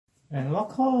And what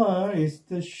color is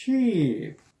the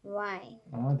sheep? White.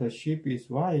 The sheep is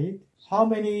white. How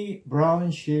many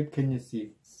brown sheep can you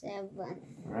see? 7.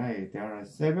 Right, there are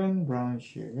 7 brown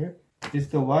sheep. Is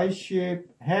the white sheep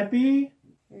happy?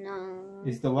 No.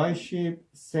 Is the white sheep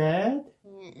sad?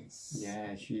 Yes.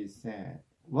 Yeah, she is sad.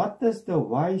 What does the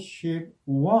white sheep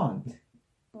want?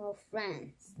 Or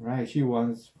friends. Right, she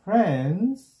wants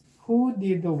friends. Who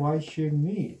did the white sheep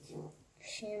meet?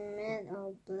 She met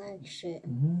a black sheep.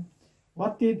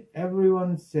 What did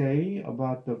everyone say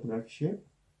about the black sheep?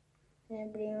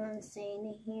 Everyone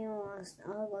said he was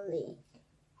ugly.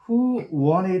 Who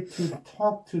wanted to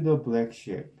talk to the black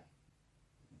sheep?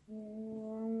 No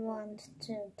one wanted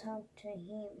to talk to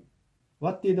him.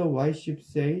 What did the white sheep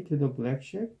say to the black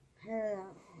sheep? Hello.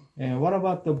 And what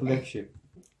about the black sheep?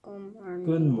 Good morning.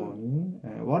 Good morning.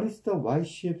 And what is the white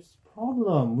sheep's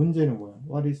problem? 문제는 뭐야?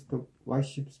 What is the white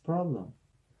sheep's problem?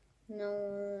 No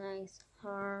one likes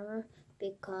her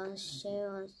because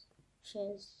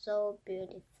she's so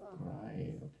beautiful.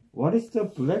 Right. What is the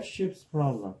black sheep's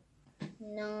problem?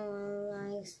 No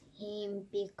one likes him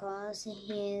because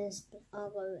he's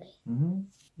ugly.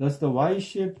 Does the white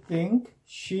sheep think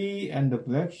she and the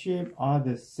black sheep are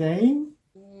the same?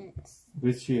 Yes.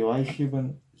 그렇지. white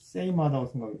sheep은 same하다고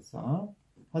생각했어.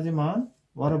 하지만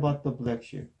what about the black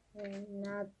sheep?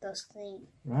 Not the same.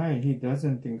 Right. He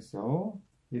doesn't think so.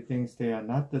 He thinks they are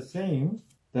not the same.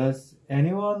 Does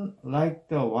anyone like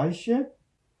the white sheep?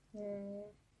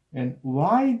 And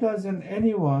why doesn't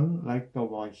anyone like the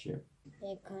white sheep?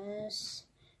 Because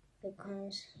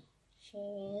she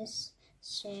is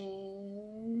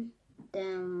seeing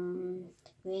them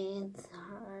with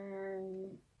her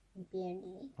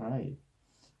beauty. Right.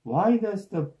 Why does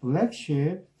the black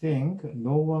sheep think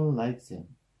no one likes him?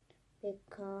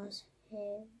 Because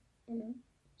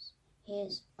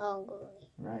he's ugly.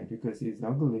 Right, because he's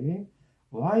ugly.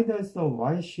 Why does the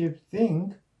white sheep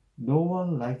think no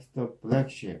one likes the black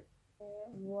sheep?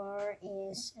 War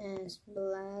is as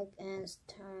black as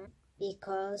time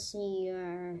because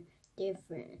you're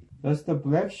different. Does the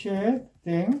black sheep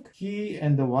think he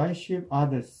and the white sheep are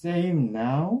the same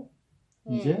now?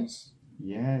 Yes.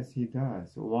 Yes, he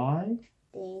does. Why?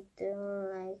 They don't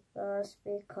like us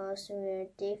because we're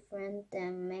different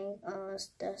that make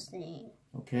us the same.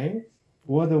 Okay.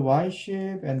 Were the white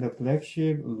sheep and the black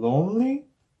sheep lonely?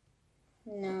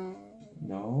 No.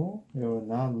 No, they were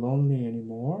not lonely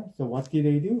anymore. So what did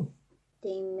they do?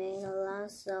 They made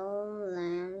lots of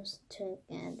lambs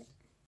together.